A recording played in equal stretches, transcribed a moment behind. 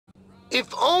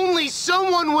If only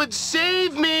someone would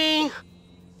save me!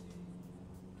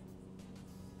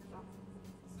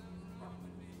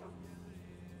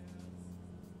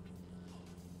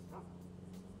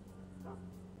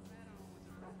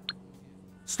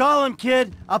 Stall him,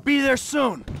 kid. I'll be there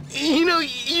soon. You know,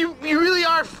 you really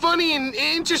are funny and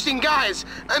interesting guys.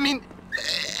 I mean,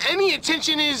 any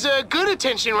attention is good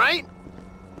attention, right?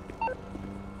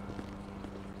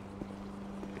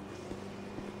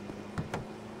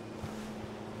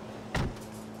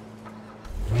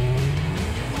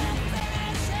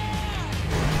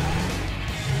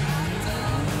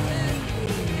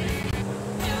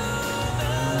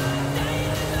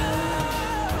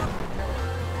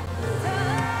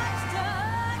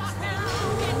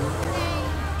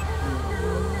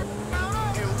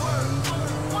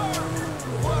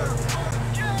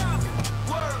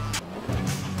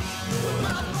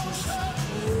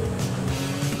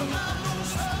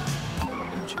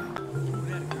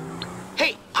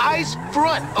 Eyes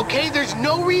front, okay? There's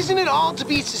no reason at all to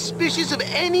be suspicious of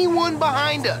anyone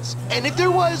behind us. And if there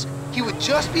was, he would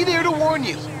just be there to warn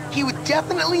you. He would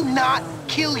definitely not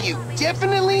kill you.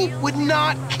 Definitely would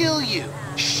not kill you.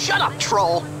 Shut up,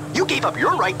 troll! You gave up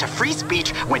your right to free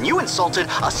speech when you insulted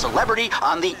a celebrity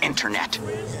on the internet.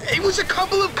 It was a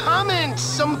couple of comments,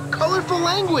 some colorful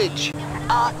language.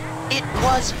 It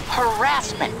was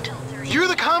harassment. You're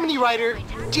the comedy writer.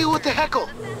 Deal with the heckle.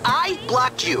 I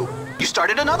blocked you. You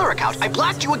started another account. I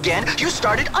blocked you again. You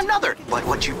started another. But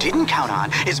what you didn't count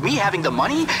on is me having the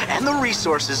money and the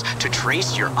resources to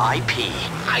trace your IP.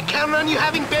 I count on you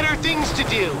having better things to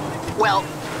do. Well,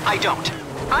 I don't.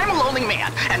 I'm a lonely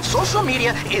man, and social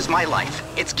media is my life.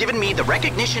 It's given me the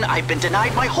recognition I've been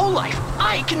denied my whole life.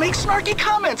 I can make snarky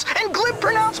comments and glib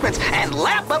pronouncements and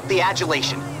lap up the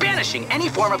adulation, banishing any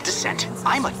form of dissent.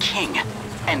 I'm a king,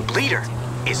 and Bleeder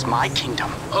is my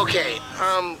kingdom. Okay,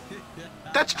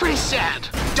 that's pretty sad.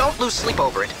 Don't lose sleep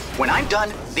over it. When I'm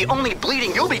done, the only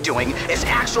bleeding you'll be doing is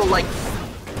actual, like,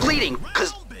 bleeding,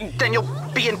 because then you'll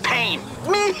be in pain.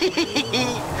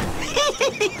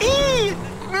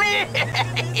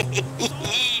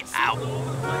 Ow.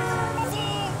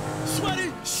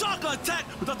 Sweaty shotgun attack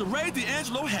with Dr. Ray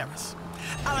D'Angelo Harris.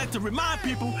 I like to remind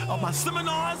people of my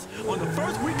seminars on the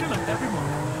first weekend of every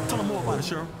month. Tell them more about it,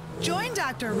 Cheryl. Join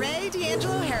Dr. Ray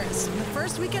D'Angelo Harris the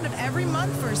first weekend of every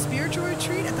month for a spiritual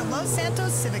retreat at the Los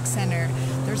Santos Civic Center.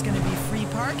 There's going to be free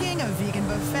parking, a vegan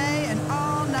buffet, and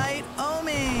all-night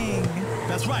oming.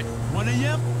 That's right. 1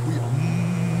 a.m., we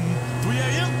 3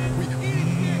 a.m., we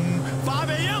 5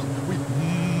 a.m., we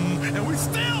and we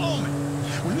still oming.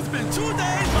 When you spend 2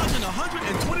 days watching a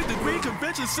 120-degree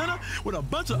convention center with a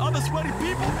bunch of other sweaty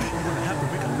people, you're going to have to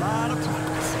make a lot of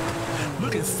progress.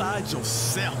 Look inside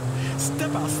yourself.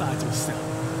 Step outside yourself,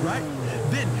 right?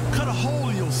 Then cut a hole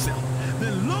in yourself.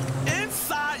 Then look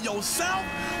inside yourself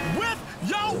with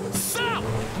yourself.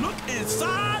 Look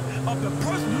inside of the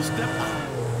person you step out.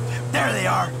 There they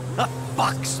are. The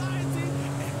fucks.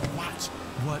 And watch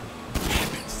what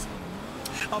happens.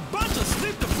 A bunch of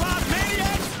sleep-deprived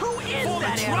maniacs. Who is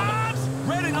that tribes,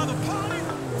 raiding other parties.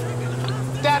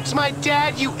 That's my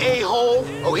dad, you a-hole.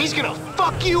 Oh, he's gonna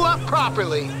fuck you up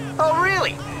properly. Oh,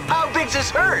 really? How big's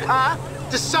his herd, huh?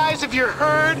 The size of your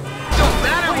herd don't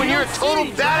matter when you're a total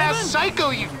badass psycho,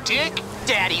 you dick.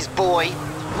 Daddy's boy.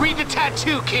 Read the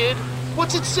tattoo, kid.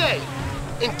 What's it say?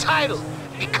 Entitled,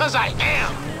 Because I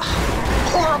Am.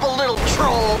 Horrible little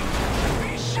troll.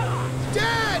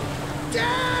 Dad!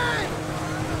 Dad!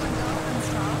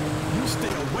 You stay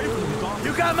away from me, Garth.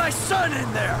 You got my son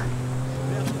in there.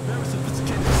 There's some very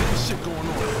sophisticated city shit going on.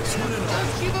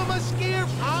 Just give him a scare,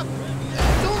 Pop.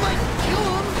 Don't, like, kill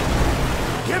him.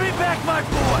 Give me back my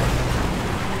boy.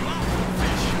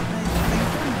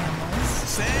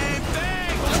 Same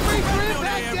thing. Bring him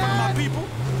back, Dad. My people.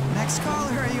 Next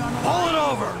caller, are you on the Pull line? it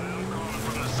over.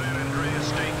 From the San Andreas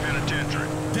State Penitentiary.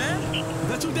 Dad? Is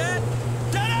that you, Dad?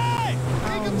 Daddy!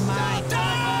 Oh my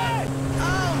Daddy!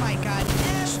 Oh my God.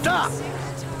 Stop.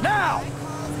 Now.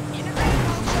 Integrated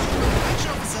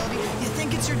cultural facility. You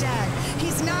think it's your dad.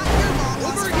 He's not your long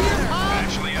lost Over here, father. Pop.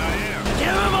 Actually, I am.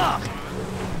 Give him up.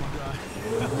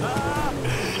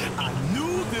 I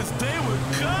knew this day would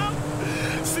come.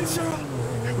 See, Cheryl,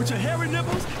 with your hairy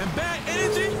nipples and bad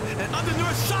energy and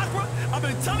undernourished chakra, I've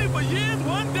been telling you for years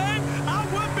one day I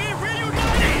would be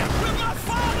reunited with my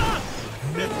father.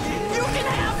 You can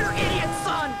have your idiot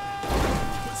son.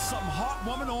 Put something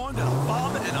heartwarming on that a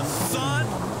father and a son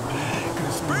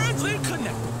can spiritually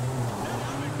connect.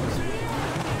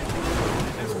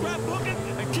 And scrapbooking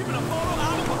and keeping a photo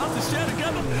album for us to share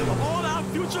together of all our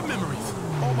future memories.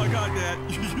 Oh my God, Dad,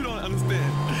 you don't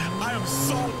understand. I am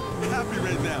so happy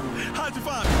right now. How'd you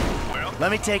find me? Well,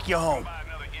 Let me take you home. By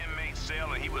another inmate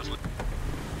cell and he was...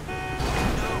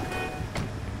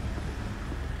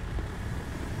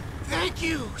 Thank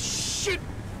you. Shit.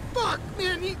 Fuck,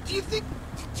 man. Do you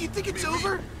think it's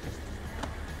over?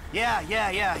 Yeah,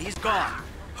 he's gone.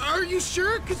 Are you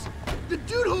sure? Cause the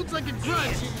dude holds like a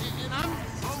grudge, and I'm...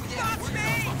 That's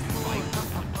me!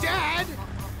 Dad!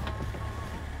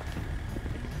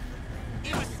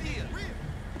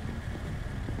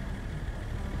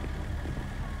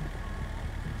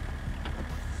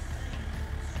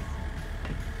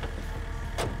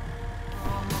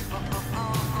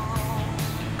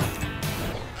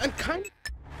 I'm kind of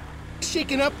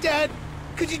shaken up, Dad.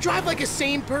 Could you drive like a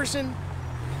sane person?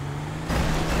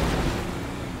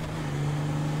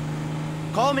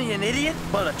 Call me an idiot,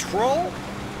 but a troll?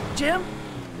 Jim?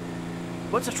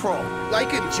 What's a troll?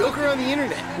 Like a joker on the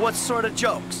internet. What sort of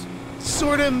jokes?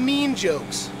 Sorta mean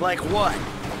jokes. Like what?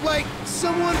 Like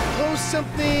someone posts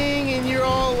something and you're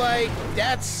all like,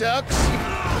 that sucks.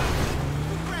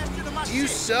 You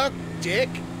suck, dick.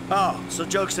 Oh, so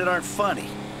jokes that aren't funny.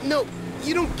 No,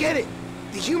 you don't get it.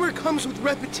 The humor comes with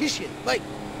repetition. Like,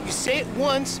 you say it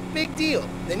once, big deal.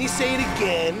 Then you say it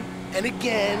again, and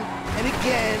again, and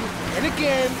again, and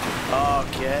again.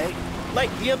 Okay. Like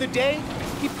the other day,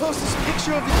 he posted this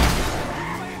picture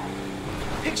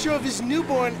of his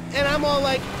newborn, and I'm all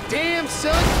like, damn,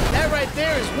 son, that right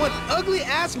there is one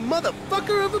ugly-ass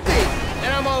motherfucker of a baby.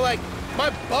 And I'm all like, my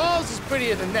balls is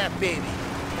prettier than that baby.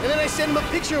 And then I sent him a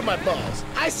picture of my balls.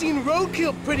 I seen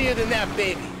roadkill prettier than that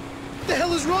baby. What the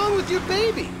hell is wrong with your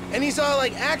baby? And he's all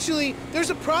like, actually, there's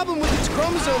a problem with its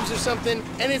chromosomes or something,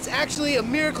 and it's actually a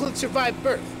miracle it survived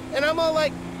birth. And I'm all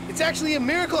like, it's actually a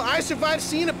miracle I survived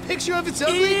seeing a picture of its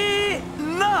ugly...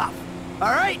 Enough! All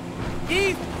right?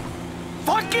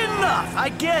 Fucking enough! I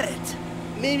get it.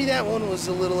 Maybe that one was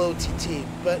a little OTT,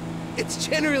 but it's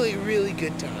generally really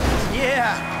good times.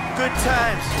 Yeah, good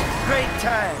times, great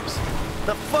times.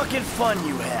 The fucking fun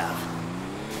you have.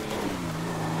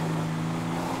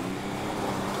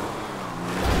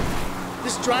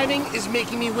 This driving is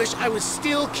making me wish I was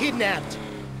still kidnapped.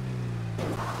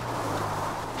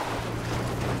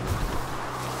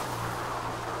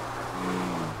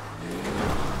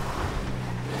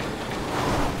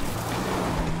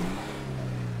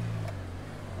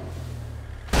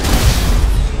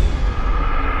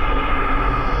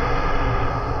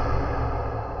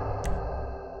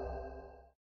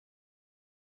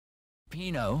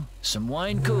 Pinot, some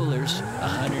wine coolers,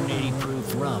 180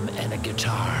 proof rum, and a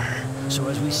guitar. So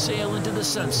as we sail into the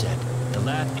sunset, the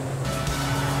last... 12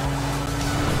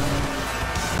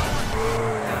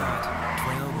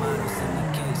 bottles in the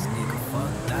case, nigga,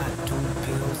 fuck that. 2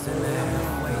 pills in the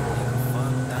halfway, nigga,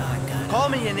 fuck that. Call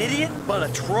me an idiot, but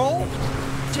a troll?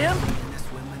 Jim?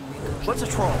 What's a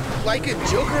troll? Like a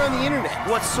joker on the internet.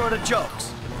 What sort of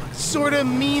jokes? Sorta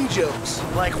mean jokes.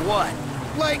 Like what?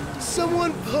 Like,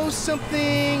 someone posts something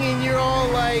and you're all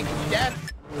like, that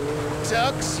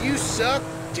sucks, you suck,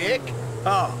 dick.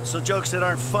 Oh, so jokes that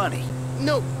aren't funny.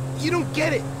 No, you don't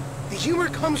get it. The humor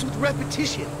comes with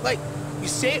repetition. Like, you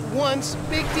say it once,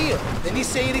 big deal. Then you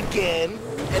say it again,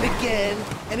 and again,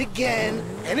 and again,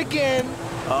 and again.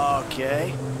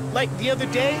 Okay. Like the other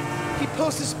day, he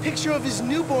posted this picture of his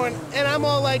newborn, and I'm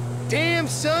all like, damn,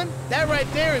 son, that right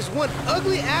there is one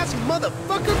ugly-ass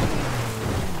motherfucker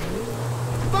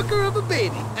of a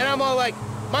baby. And I'm all like,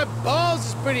 my balls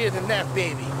is prettier than that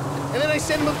baby. And then I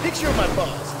sent him a picture of my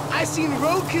balls. I seen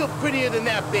roadkill prettier than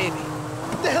that baby.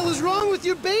 What the hell is wrong with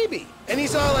your baby? And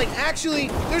he's all like, actually,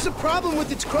 there's a problem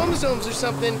with its chromosomes or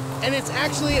something, and it's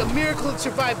actually a miracle it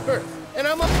survived birth. And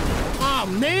I'm all, oh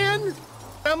man.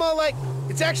 I'm all like,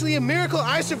 it's actually a miracle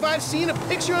I survived seeing a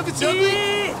picture of its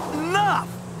ugly... Enough!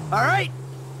 All right?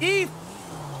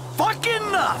 Fucking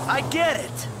enough! I get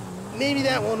it. Maybe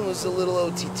that one was a little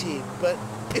OTT, but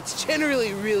it's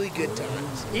generally really good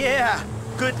times. Yeah,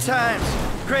 good times,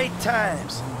 great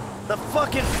times. The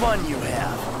fucking fun you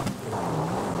have.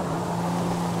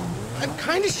 I'm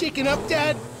kind of shaken up,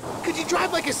 Dad. Could you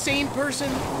drive like a sane person?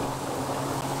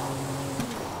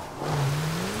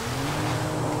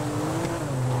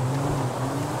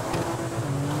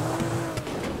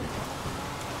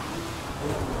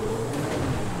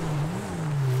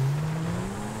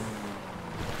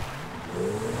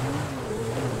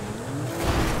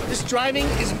 This driving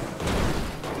is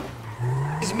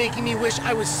making me wish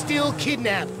I was still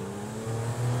kidnapped.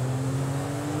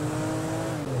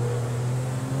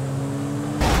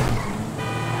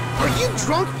 Are you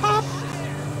drunk, Pop?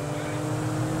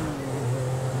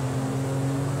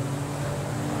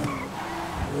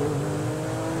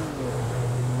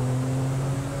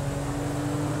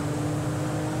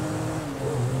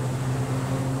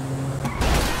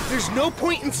 There's no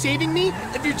point in saving me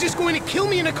if you're just going to kill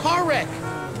me in a car wreck.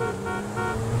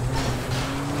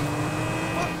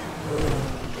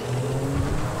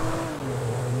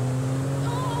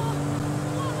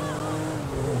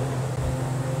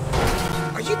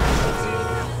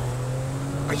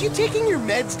 Are you taking your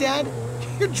meds, Dad?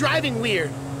 You're driving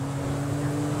weird.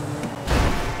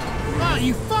 Oh,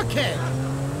 you fuckhead!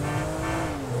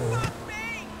 Fuck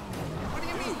me! What do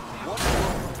you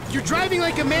mean? You're driving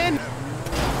like a man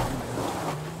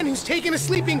who's taking a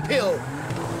sleeping pill.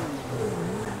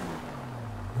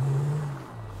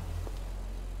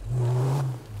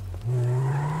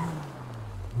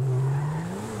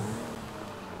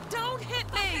 Don't hit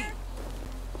me!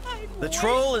 The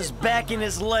troll is back in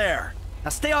his lair. Now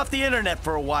stay off the internet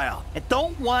for a while, and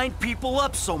don't wind people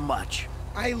up so much.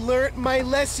 I learned my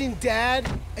lesson, Dad.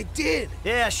 I did.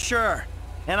 Yeah, sure.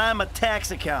 And I'm a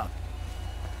tax account.